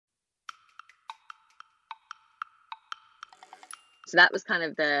So that was kind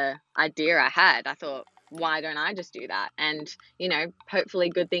of the idea I had. I thought, why don't I just do that? And, hopefully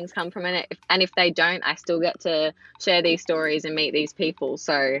good things come from it. And if they don't, I still get to share these stories and meet these people.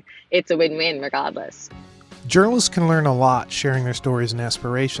 So it's a win-win regardless. Journalists can learn a lot sharing their stories and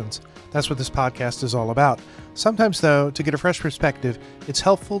aspirations. That's what this podcast is all about. Sometimes, though, to get a fresh perspective, it's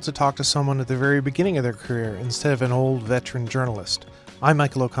helpful to talk to someone at the very beginning of their career instead of an old veteran journalist. I'm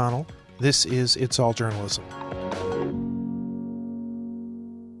Michael O'Connell. This is It's All Journalism.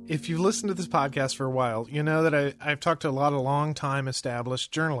 If you've listened to this podcast for a while, you know that I've talked to a lot of long-time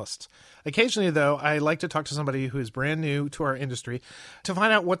established journalists. Occasionally, though, I like to talk to somebody who is brand new to our industry to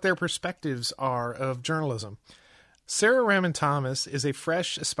find out what their perspectives are of journalism. Sarah Ramantanis is a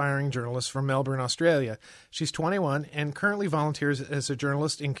fresh, aspiring journalist from Melbourne, Australia. She's 21 and currently volunteers as a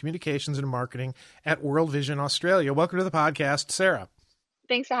journalist in communications and marketing at World Vision Australia. Welcome to the podcast, Sarah.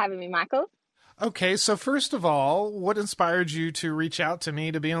 Thanks for having me, Michael. Okay, so first of all, what inspired you to reach out to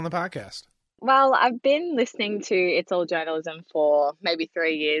me to be on the podcast? Well, I've been listening to It's All Journalism for maybe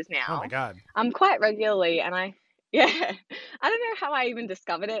 3 years now. Oh my God. Quite regularly, and I don't know how I even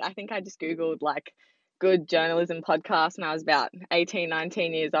discovered it. I think I just Googled good journalism podcast when I was about 18,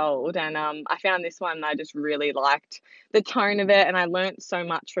 19 years old. And I found this one and I just really liked the tone of it, and I learned so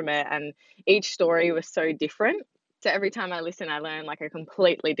much from it. And each story was so different. So every time I listen, I learn a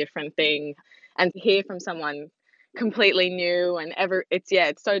completely different thing, and hear from someone completely new, and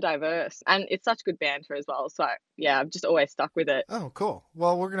it's so diverse, and it's such good banter as well. So yeah, I've just always stuck with it. Oh, cool.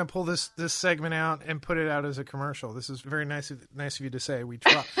 Well, we're going to pull this segment out and put it out as a commercial. This is very nice of you to say. We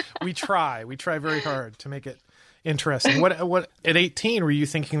try very hard to make it interesting. What at 18 were you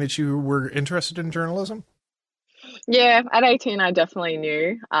thinking that you were interested in journalism? Yeah, at 18, I definitely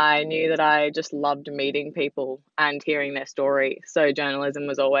knew. I knew that I just loved meeting people and hearing their story. So journalism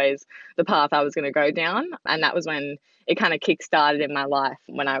was always the path I was going to go down. And that was when it kind of kick-started in my life,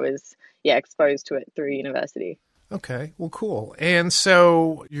 when I was, exposed to it through university. Okay, well, cool. And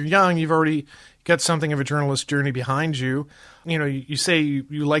so you're young, you've already got something of a journalist journey behind you. You say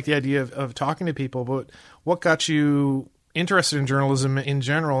you like the idea of talking to people, but what got you interested in journalism in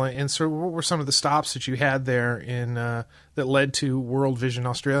general, and so what were some of the stops that you had there in that led to World Vision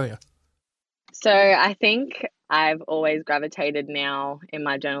Australia? So I think I've always gravitated now in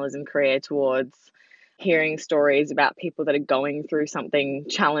my journalism career towards hearing stories about people that are going through something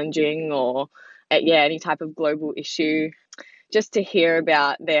challenging or any type of global issue, just to hear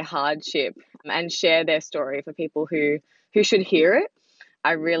about their hardship and share their story for people who should hear it.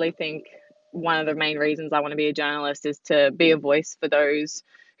 I really think one of the main reasons I want to be a journalist is to be a voice for those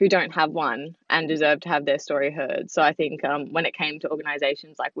who don't have one and deserve to have their story heard. So I think when it came to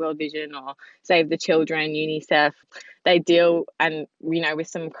organisations like World Vision or Save the Children, UNICEF, they deal with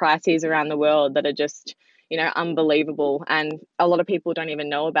some crises around the world that are just, unbelievable. And a lot of people don't even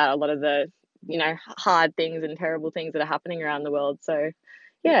know about a lot of the, hard things and terrible things that are happening around the world. So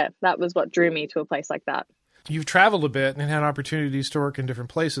yeah, that was what drew me to a place like that. You've traveled a bit and had opportunities to work in different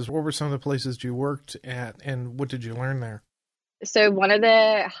places. What were some of the places you worked at, and what did you learn there? So one of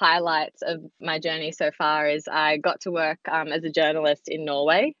the highlights of my journey so far is I got to work as a journalist in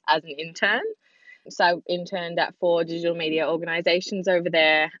Norway as an intern. So I interned at 4 digital media organisations over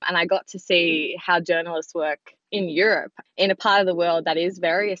there, and I got to see how journalists work in Europe, in a part of the world that is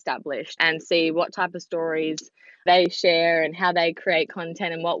very established, and see what type of stories they share and how they create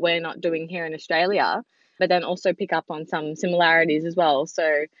content and what we're not doing here in Australia, but then also pick up on some similarities as well.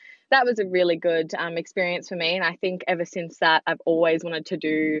 So that was a really good experience for me. And I think ever since that, I've always wanted to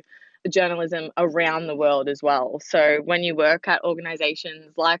do journalism around the world as well. So when you work at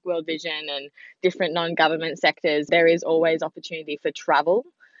organisations like World Vision and different non-government sectors, there is always opportunity for travel,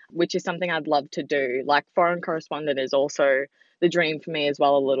 which is something I'd love to do. Like foreign correspondent is also the dream for me as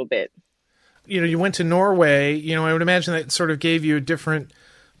well a little bit. You went to Norway, I would imagine that sort of gave you a different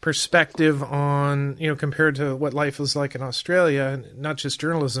perspective on, compared to what life was like in Australia, and not just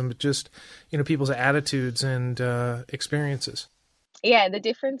journalism, but just, people's attitudes and experiences. Yeah, the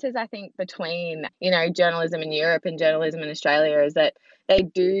differences I think between, journalism in Europe and journalism in Australia is that they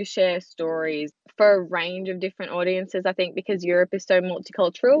do share stories for a range of different audiences, I think, because Europe is so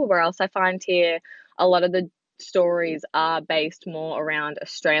multicultural, where else I find here a lot of the stories are based more around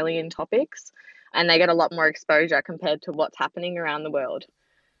Australian topics, and they get a lot more exposure compared to what's happening around the world.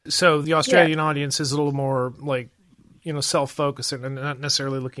 So the Australian audience is a little more self-focused and not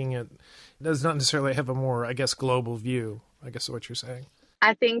necessarily does not necessarily have a more, global view, is what you're saying.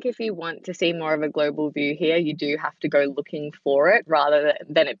 I think if you want to see more of a global view here, you do have to go looking for it rather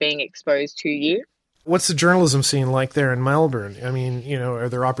than it being exposed to you. What's the journalism scene like there in Melbourne? I mean, are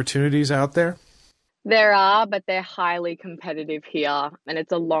there opportunities out there? There are, but they're highly competitive here, and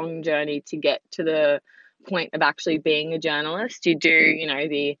it's a long journey to get to the point of actually being a journalist. You do,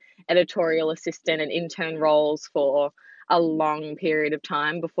 the editorial assistant and intern roles for a long period of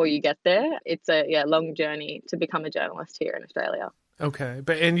time before you get there. It's a long journey to become a journalist here in Australia. Okay,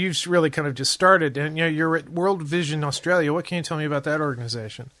 and you've really kind of just started, and you're at World Vision Australia. What can you tell me about that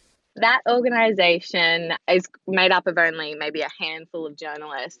organization? That organisation is made up of only maybe a handful of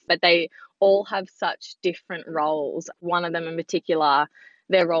journalists, but they all have such different roles. One of them in particular,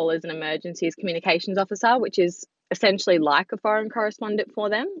 their role is an emergencies communications officer, which is essentially like a foreign correspondent for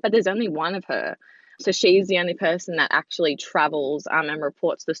them, but there's only one of her. So she's the only person that actually travels and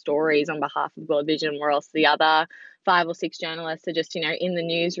reports the stories on behalf of World Vision, whereas the other 5 or 6 journalists are just, in the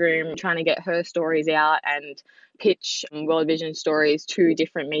newsroom trying to get her stories out and pitch World Vision stories to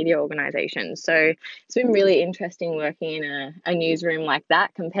different media organisations. So it's been really interesting working in a newsroom like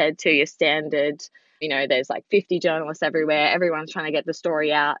that compared to your standard, there's like 50 journalists everywhere. Everyone's trying to get the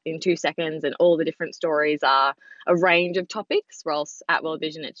story out in 2 seconds, and all the different stories are a range of topics, whilst at World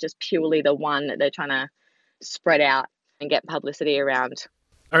Vision, it's just purely the one that they're trying to spread out and get publicity around.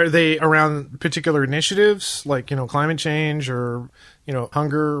 Are they around particular initiatives like, climate change or,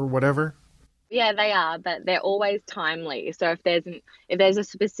 hunger or whatever? Yeah, they are, but they're always timely. So if there's a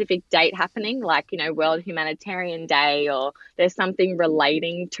specific date happening, like, World Humanitarian Day, or there's something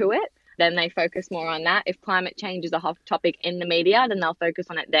relating to it, then they focus more on that. If climate change is a hot topic in the media, then they'll focus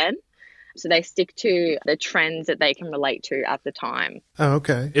on it then. So they stick to the trends that they can relate to at the time. Oh,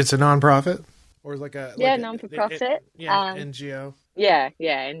 okay. It's a nonprofit? Or like a non-for-profit. NGO. Yeah,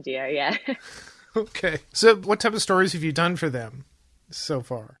 NGO, yeah. Okay. So what type of stories have you done for them so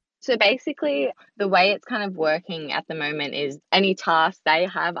far? So basically, the way it's kind of working at the moment is any task they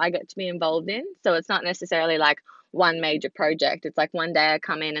have, I get to be involved in. So it's not necessarily like one major project. It's like one day I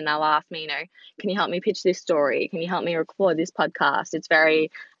come in and they'll ask me, can you help me pitch this story? Can you help me record this podcast? It's very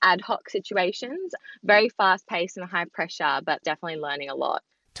ad hoc situations, very fast paced and high pressure, but definitely learning a lot.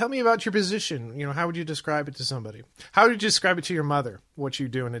 Tell me about your position. How would you describe it to somebody? How would you describe it to your mother, what you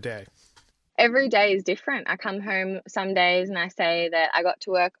do in a day? Every day is different. I come home some days and I say that I got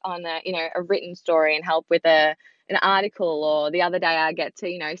to work on a written story and help with an article, or the other day I get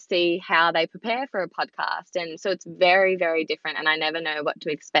to, see how they prepare for a podcast. And so it's very, very different, and I never know what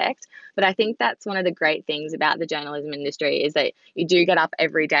to expect. But I think that's one of the great things about the journalism industry, is that you do get up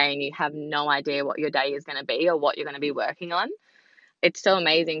every day and you have no idea what your day is going to be or what you're going to be working on. It's so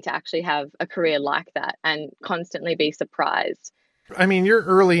amazing to actually have a career like that and constantly be surprised. I mean, you're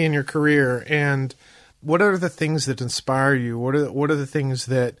early in your career, and what are the things that inspire you? What are the things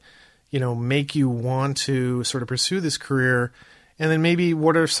that, make you want to sort of pursue this career? And then maybe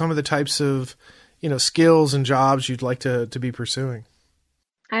what are some of the types of, skills and jobs you'd like to be pursuing?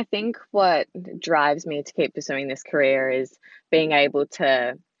 I think what drives me to keep pursuing this career is being able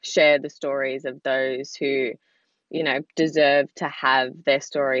to share the stories of those who, deserve to have their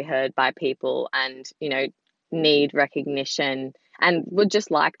story heard by people and, need recognition and would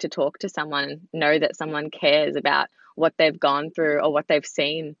just like to talk to someone, know that someone cares about what they've gone through or what they've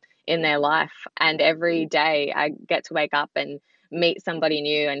seen in their life. And every day I get to wake up and meet somebody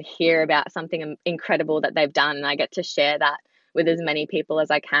new and hear about something incredible that they've done. And I get to share that with as many people as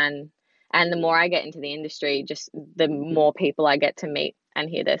I can. And the more I get into the industry, just the more people I get to meet and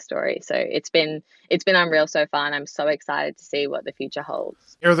hear their story. So it's been unreal so far, and I'm so excited to see what the future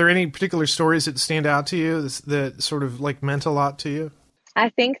holds. Are there any particular stories that stand out to you that sort of like meant a lot to you? I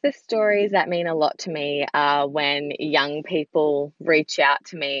think the stories that mean a lot to me are when young people reach out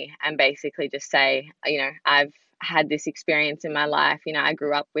to me and basically just say, I've had this experience in my life. I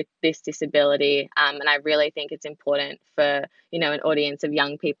grew up with this disability, and I really think it's important for, an audience of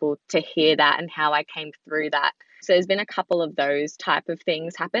young people to hear that and how I came through that. So there's been a couple of those type of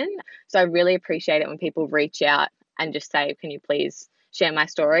things happen. So I really appreciate it when people reach out and just say, can you please share my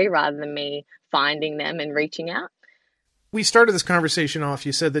story, rather than me finding them and reaching out. We started this conversation off.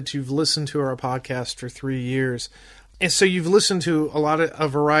 You said that you've listened to our podcast for 3 years. And so you've listened to a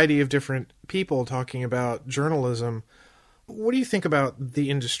variety of different people talking about journalism. What do you think about the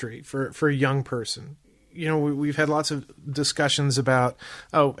industry for a young person? We've had lots of discussions about,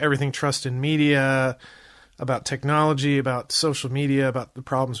 everything trust in media, about technology, about social media, about the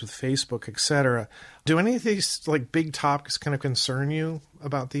problems with Facebook, etc. Do any of these big topics kind of concern you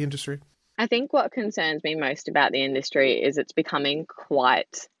about the industry? I think what concerns me most about the industry is it's becoming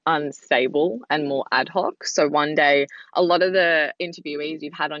quite unstable and more ad hoc. So one day, a lot of the interviewees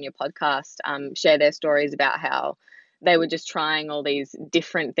you've had on your podcast share their stories about how they were just trying all these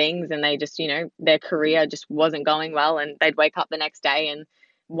different things and they just, their career just wasn't going well, and they'd wake up the next day and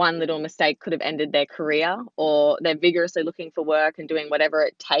one little mistake could have ended their career, or they're vigorously looking for work and doing whatever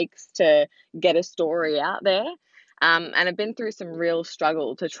it takes to get a story out there. And I've been through some real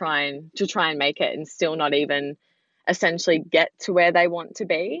struggle to try and make it, and still not even essentially get to where they want to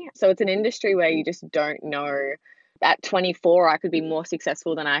be. So it's an industry where you just don't know. At 24, I could be more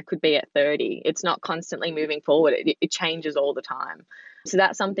successful than I could be at 30. It's not constantly moving forward. It changes all the time. So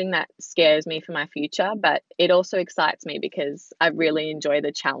that's something that scares me for my future, but it also excites me because I really enjoy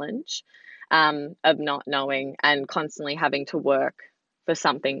the challenge of not knowing and constantly having to work for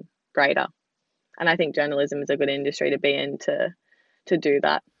something greater. And I think journalism is a good industry to be in to do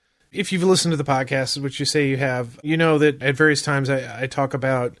that. If you've listened to the podcast, which you say you have, you know that at various times I talk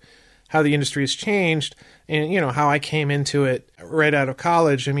about how the industry has changed and, you know, how I came into it right out of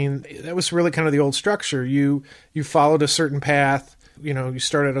college. I mean, that was really kind of the old structure. You followed a certain path. You know, you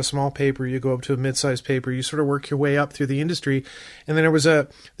start at a small paper, you go up to a mid-sized paper, you sort of work your way up through the industry. And then there was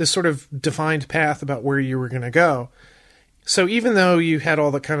this sort of defined path about where you were going to go. So even though you had all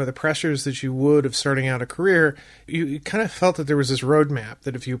the kind of the pressures that you would of starting out a career, you kind of felt that there was this roadmap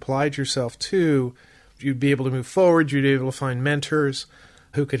that if you applied yourself to, you'd be able to move forward, you'd be able to find mentors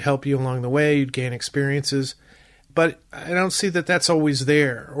who could help you along the way, you'd gain experiences. But I don't see that that's always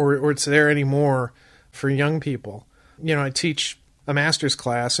there, or it's there anymore for young people. You know, I teach a master's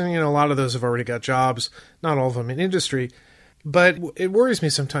class, and, you know, a lot of those have already got jobs, not all of them in industry. But it worries me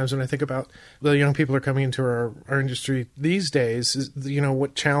sometimes when I think about the young people who are coming into our industry these days, is, you know,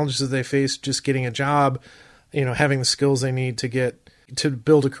 what challenges they face just getting a job, you know, having the skills they need to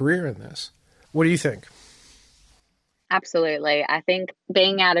build a career in this. What do you think? Absolutely. I think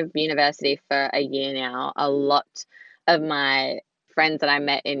being out of university for a year now, a lot of my friends that I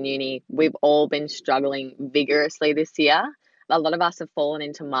met in uni, we've all been struggling vigorously this year. A lot of us have fallen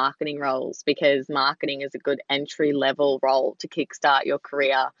into marketing roles because marketing is a good entry level role to kickstart your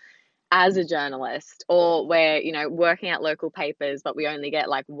career as a journalist, or where, you know, working at local papers, but we only get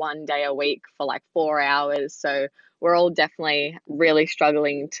like 1 day a week for like 4 hours. So we're all definitely really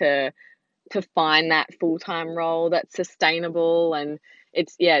struggling to find that full-time role that's sustainable. And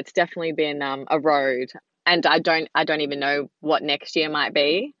it's definitely been a road. And I don't even know what next year might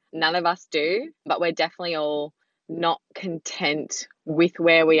be. None of us do, but we're definitely all not content with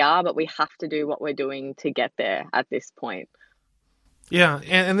where we are, but we have to do what we're doing to get there at this point. Yeah,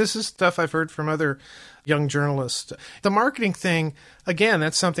 and this is stuff I've heard from other young journalists. The marketing thing, again,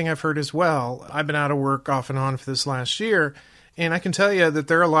 that's something I've heard as well. I've been out of work off and on for this last year, and I can tell you that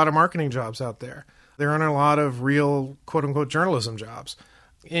there are a lot of marketing jobs out there. There aren't a lot of real, quote-unquote, journalism jobs.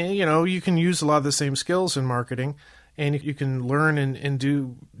 And, you know, you can use a lot of the same skills in marketing, and you can learn and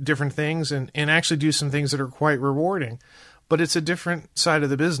do different things and actually do some things that are quite rewarding. But it's a different side of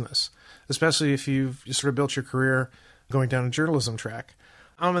the business, especially if you've sort of built your career going down a journalism track.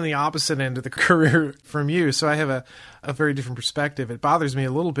 I'm on the opposite end of the career from you, so I have a very different perspective. It bothers me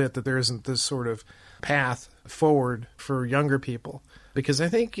a little bit that there isn't this sort of path forward for younger people, because I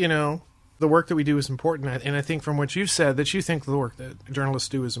think, you know, the work that we do is important. And I think from what you've said, that you think the work that journalists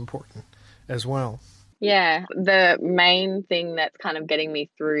do is important as well. Yeah, the main thing that's kind of getting me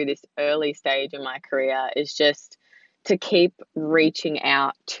through this early stage in my career is just to keep reaching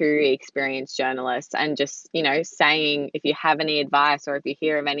out to experienced journalists and just, you know, saying if you have any advice or if you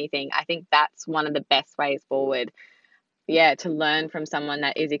hear of anything. I think that's one of the best ways forward. Yeah, to learn from someone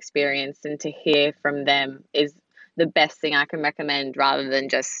that is experienced and to hear from them is the best thing I can recommend, rather than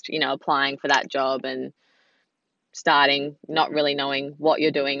just, you know, applying for that job and starting not really knowing what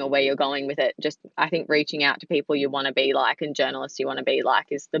you're doing or where you're going with it. Just, I think reaching out to people you want to be like and journalists you want to be like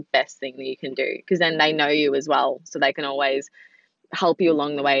is the best thing that you can do, because then they know you as well, so they can always help you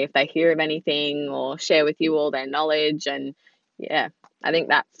along the way if they hear of anything or share with you all their knowledge. And yeah, I think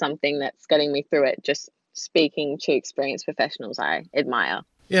that's something that's getting me through it, just speaking to experienced professionals I admire.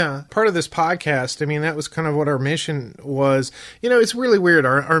 Yeah, part of this podcast, I mean, that was kind of what our mission was. You know, it's really weird.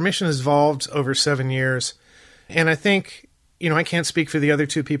 Our mission has evolved over 7 years. And I think, you know, I can't speak for the other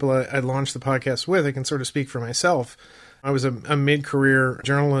two people I launched the podcast with. I can sort of speak for myself. I was a mid-career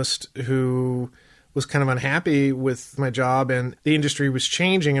journalist who was kind of unhappy with my job, and the industry was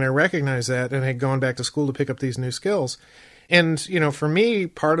changing, and I recognized that, and I had gone back to school to pick up these new skills. And, you know, for me,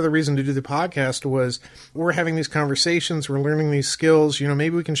 part of the reason to do the podcast was we're having these conversations, we're learning these skills, you know,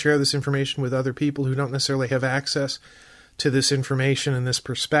 maybe we can share this information with other people who don't necessarily have access to this information and this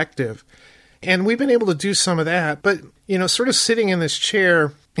perspective. And we've been able to do some of that, but, you know, sort of sitting in this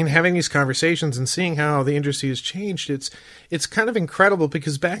chair and having these conversations and seeing how the industry has changed, it's kind of incredible,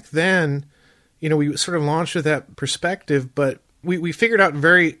 because back then, you know, we sort of launched with that perspective, but we figured out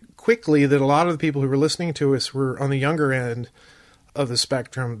very quickly that a lot of the people who were listening to us were on the younger end of the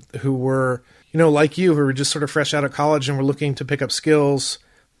spectrum who were, like you, who were just sort of fresh out of college and were looking to pick up skills.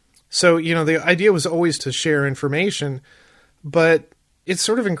 So, the idea was always to share information, but it's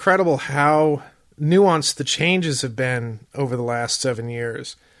sort of incredible how nuanced the changes have been over the last 7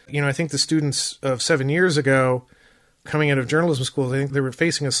 years. I think the students of 7 years ago coming out of journalism schools, I think they were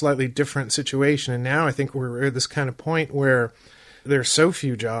facing a slightly different situation. And now I think we're at this kind of point where there are so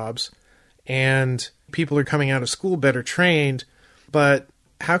few jobs and people are coming out of school better trained. But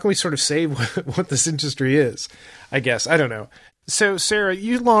how can we sort of save what this industry is? I guess. I don't know. So, Sarah,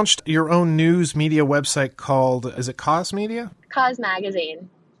 you launched your own news media website called, is it KOS Media? KOS Magazine.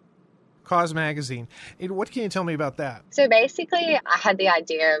 KOS Magazine. What can you tell me about that? So basically, I had the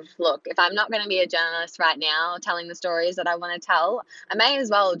idea of, look, if I'm not going to be a journalist right now telling the stories that I want to tell, I may as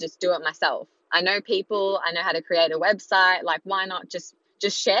well just do it myself. I know people, I know how to create a website, like why not just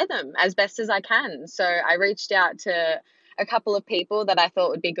share them as best as I can? So I reached out to a couple of people that I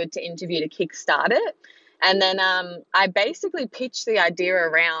thought would be good to interview to kickstart it. And then I basically pitched the idea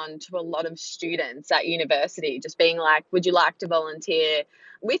around to a lot of students at university, just being like, would you like to volunteer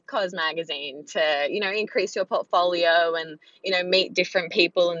with KOS Magazine to, increase your portfolio and, meet different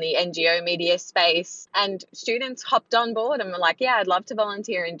people in the NGO media space? And students hopped on board and were like, yeah, I'd love to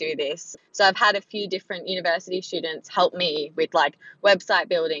volunteer and do this. So I've had a few different university students help me with like website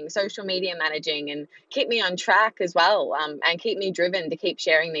building, social media managing, and keep me on track as well, and keep me driven to keep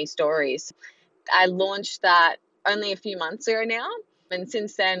sharing these stories. I launched that only a few months ago now. And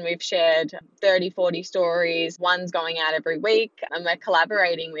since then, we've shared 30, 40 stories. One's going out every week. And we're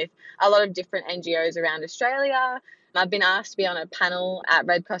collaborating with a lot of different NGOs around Australia. I've been asked to be on a panel at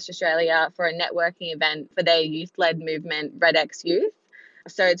Red Cross Australia for a networking event for their youth-led movement, RedX Youth.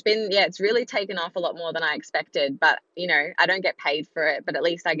 So it's really taken off a lot more than I expected. But, I don't get paid for it, but at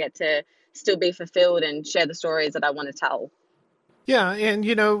least I get to still be fulfilled and share the stories that I want to tell. Yeah, and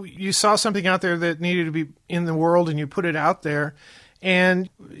you saw something out there that needed to be in the world and you put it out there, and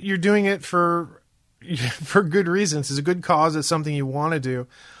you're doing it for good reasons. It's a good cause. It's something you want to do.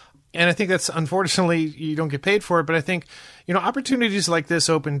 And I think that's, unfortunately, you don't get paid for it, but I think, opportunities like this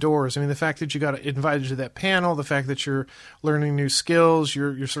open doors. I mean, the fact that you got invited to that panel, the fact that you're learning new skills,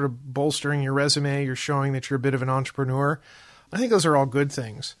 you're sort of bolstering your resume, you're showing that you're a bit of an entrepreneur. I think those are all good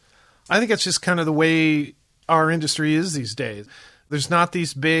things. I think it's just kind of the way our industry is these days. There's not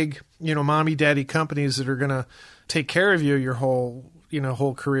these big, mommy daddy companies that are going to take care of you your whole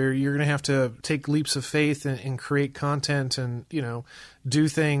career. You're going to have to take leaps of faith and create content and, do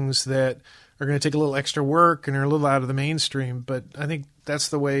things that are going to take a little extra work and are a little out of the mainstream. But I think that's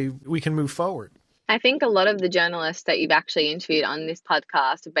the way we can move forward. I think a lot of the journalists that you've actually interviewed on this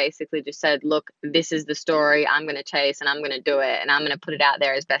podcast have basically just said, look, this is the story I'm going to chase and I'm going to do it and I'm going to put it out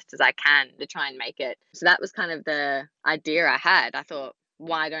there as best as I can to try and make it. So that was kind of the idea I had. I thought,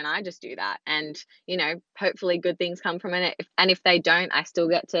 why don't I just do that? And, hopefully good things come from it. And if they don't, I still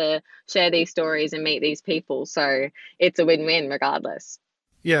get to share these stories and meet these people. So it's a win-win regardless.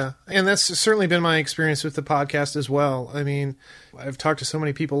 Yeah, and that's certainly been my experience with the podcast as well. I mean, I've talked to so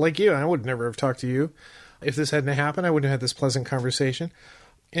many people like you, and I would never have talked to you. If this hadn't happened, I wouldn't have had this pleasant conversation.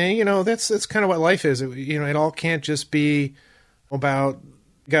 And, that's kind of what life is. It all can't just be about,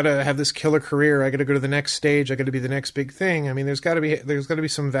 got to have this killer career. I got to go to the next stage. I got to be the next big thing. I mean, there's got to be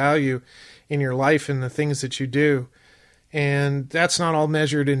some value in your life and the things that you do. And that's not all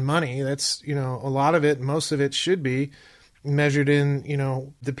measured in money. That's, a lot of it, most of it should be measured in,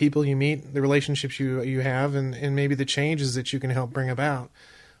 the people you meet, the relationships you have, and maybe the changes that you can help bring about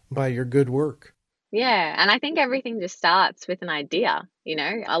by your good work. Yeah. And I think everything just starts with an idea.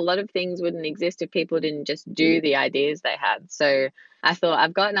 A lot of things wouldn't exist if people didn't just do the ideas they had. So I thought,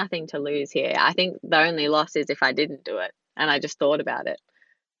 I've got nothing to lose here. I think the only loss is if I didn't do it. And I just thought about it.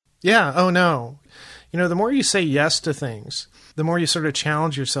 Yeah. Oh, no. The more you say yes to things, the more you sort of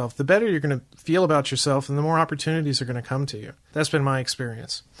challenge yourself, the better you're going to feel about yourself and the more opportunities are going to come to you. That's been my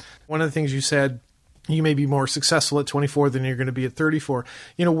experience. One of the things you said, you may be more successful at 24 than you're going to be at 34.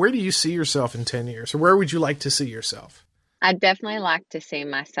 Where do you see yourself in 10 years? Or where would you like to see yourself? I'd definitely like to see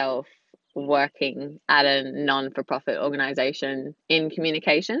myself working at a non-for-profit organization in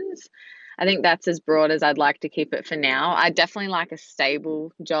communications. I think that's as broad as I'd like to keep it for now. I'd definitely like a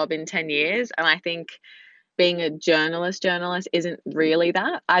stable job in 10 years. And I think being a journalist isn't really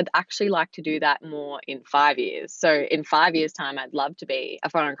that. I'd actually like to do that more in 5 years. So in 5 years' time, I'd love to be a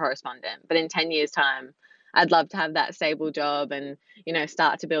foreign correspondent. But in 10 years' time, I'd love to have that stable job and,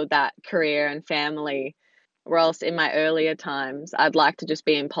 start to build that career and family. Or else in my earlier times, I'd like to just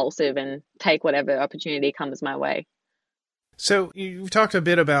be impulsive and take whatever opportunity comes my way. So you've talked a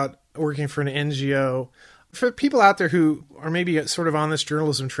bit about working for an NGO. For people out there who are maybe sort of on this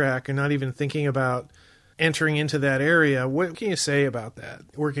journalism track and not even thinking about entering into that area, what can you say about that?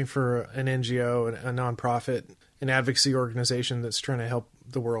 Working for an NGO, a nonprofit, an advocacy organization that's trying to help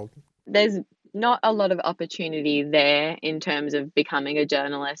the world. There's not a lot of opportunity there in terms of becoming a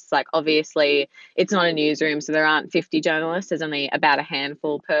journalist. Like, obviously, it's not a newsroom, so there aren't 50 journalists. There's only about a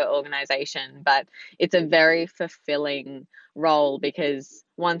handful per organization, but it's a very fulfilling role because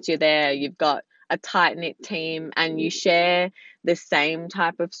once you're there, you've got a tight-knit team and you share the same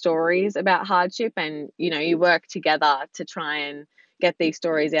type of stories about hardship, and you work together to try and get these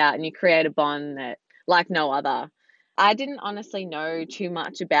stories out, and you create a bond that like no other. I didn't honestly know too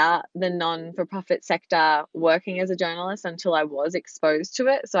much about the non-for-profit sector working as a journalist until I was exposed to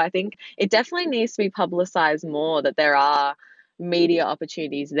it. So I think it definitely needs to be publicized more, that there are media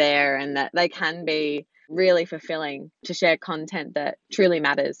opportunities there and that they can be really fulfilling to share content that truly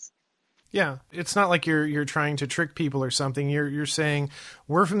matters. Yeah, it's not like you're trying to trick people or something. You're saying,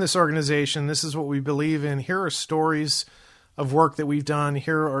 we're from this organization, this is what we believe in, here are stories of work that we've done,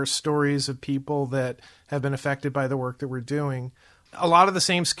 here are stories of people that have been affected by the work that we're doing. A lot of the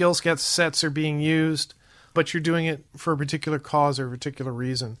same skill sets are being used, but you're doing it for a particular cause or a particular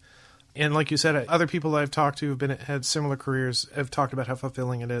reason. And like you said, other people that I've talked to who've had similar careers have talked about how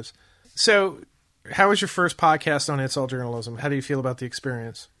fulfilling it is. So how was your first podcast on It's All Journalism? How do you feel about the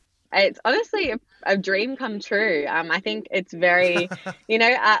experience? It's honestly a dream come true. I think it's very,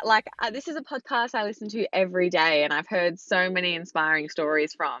 this is a podcast I listen to every day, and I've heard so many inspiring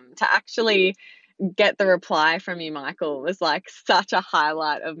stories from. To actually get the reply from you, Michael, was like such a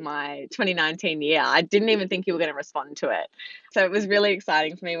highlight of my 2019 year. I didn't even think you were going to respond to it. So it was really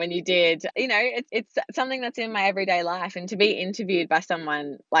exciting for me when you did. It's something that's in my everyday life, and to be interviewed by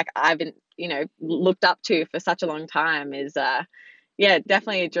someone like I've been, looked up to for such a long time is, yeah,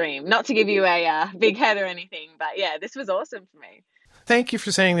 definitely a dream. Not to give you a big head or anything, but yeah, this was awesome for me. Thank you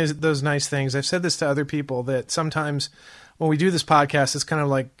for saying those nice things. I've said this to other people, that sometimes when we do this podcast, it's kind of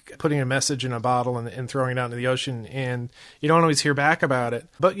like putting a message in a bottle and throwing it out into the ocean, and you don't always hear back about it.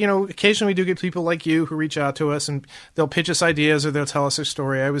 But, occasionally we do get people like you who reach out to us, and they'll pitch us ideas or they'll tell us their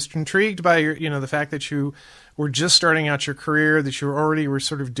story. I was intrigued by the fact that you were just starting out your career, that you already were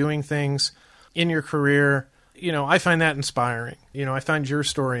sort of doing things in your career. I find that inspiring. I find your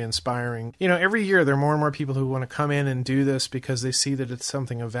story inspiring. Every year there are more and more people who want to come in and do this because they see that it's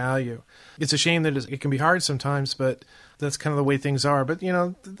something of value. It's a shame that it can be hard sometimes, but that's kind of the way things are. But,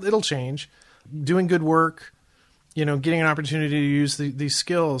 it'll change. Doing good work, getting an opportunity to use these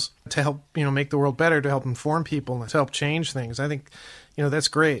skills to help, make the world better, to help inform people, and to help change things. I think, that's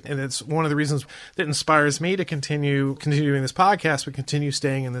great. And it's one of the reasons that inspires me to continue doing this podcast, but continue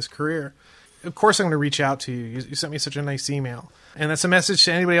staying in this career. Of course, I'm going to reach out to you. You sent me such a nice email. And that's a message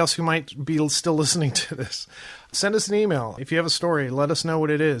to anybody else who might be still listening to this. Send us an email. If you have a story, let us know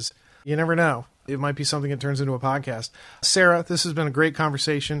what it is. You never know. It might be something that turns into a podcast. Sarah, this has been a great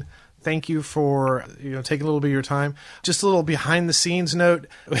conversation. Thank you for taking a little bit of your time. Just a little behind the scenes note.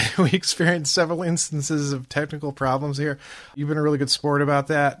 We experienced several instances of technical problems here. You've been a really good sport about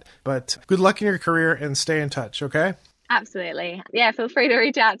that. But good luck in your career and stay in touch, okay? Absolutely. Yeah, feel free to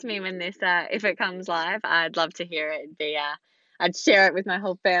reach out to me when this, if it comes live. I'd love to hear it. I'd share it with my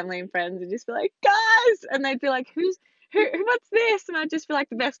whole family and friends and just be like, guys, and they'd be like, who, what's this? And I'd just be like,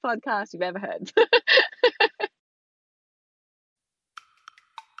 the best podcast you've ever heard.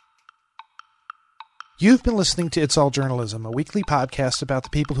 You've been listening to It's All Journalism, a weekly podcast about the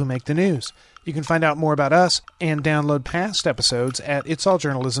people who make the news. You can find out more about us and download past episodes at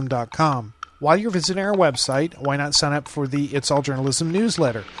itsalljournalism.com. While you're visiting our website, why not sign up for the It's All Journalism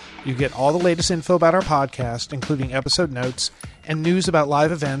newsletter? You get all the latest info about our podcast, including episode notes and news about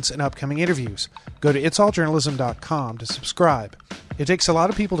live events and upcoming interviews. Go to itsalljournalism.com to subscribe. It takes a lot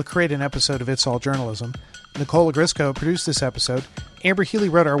of people to create an episode of It's All Journalism. Nicole Agrisco produced this episode. Amber Healy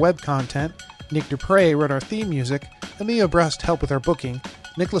wrote our web content. Nick Dupre wrote our theme music. Emilio Brust helped with our booking.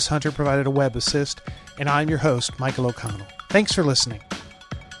 Nicholas Hunter provided a web assist. And I'm your host, Michael O'Connell. Thanks for listening.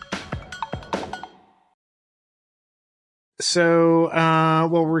 So,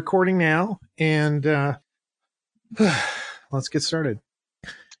 we're recording now, and let's get started.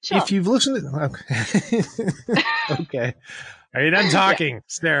 Sure. If you've listened to... Okay. Are you done talking, yeah.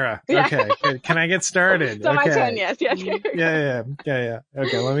 Sarah? Yeah. Okay. Can I get started? It's my turn, yes. Yeah. Okay,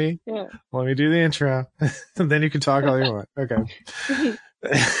 let me do the intro, and then you can talk all you want. Okay.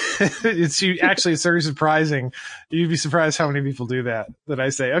 It's very surprising. You'd be surprised how many people do that I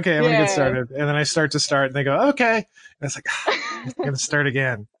say, okay, I'm going to get started. And then I start, and they go, okay. And it's like, I'm going to start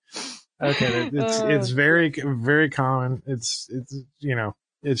again. Okay. It's very, very common. It's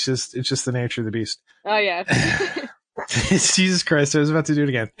It's just the nature of the beast. Oh yeah. Jesus Christ, I was about to do it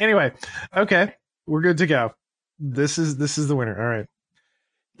again. Anyway, okay, we're good to go. This is the winner. All right.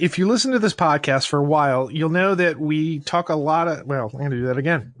 If you listen to this podcast for a while, you'll know that we talk a lot of, well, I'm going to do that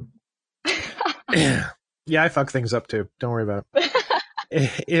again. Yeah, I fuck things up too. Don't worry about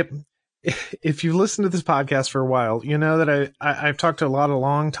it. If you listen to this podcast for a while, you know that I've talked to a lot of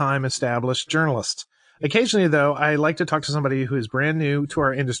long-time established journalists. Occasionally, though, I like to talk to somebody who is brand new to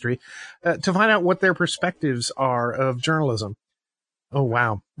our industry to find out what their perspectives are of journalism. Oh,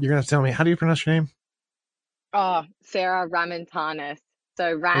 wow. You're going to have to tell me, how do you pronounce your name? Oh, Sarah Ramantanis.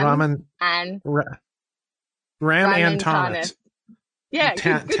 So Ram and Thomas. Yeah,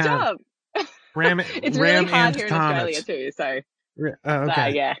 good job. It's really hard here in Australia too. So,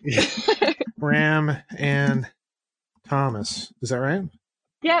 okay. Yeah. Ram and Thomas. Is that right?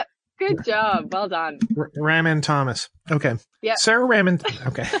 Yep. Good job. Well done. Ram and Thomas. Okay. Yeah. Sarah Ramantanis.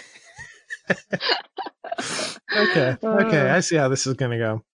 Okay. Okay. I see how this is going to go.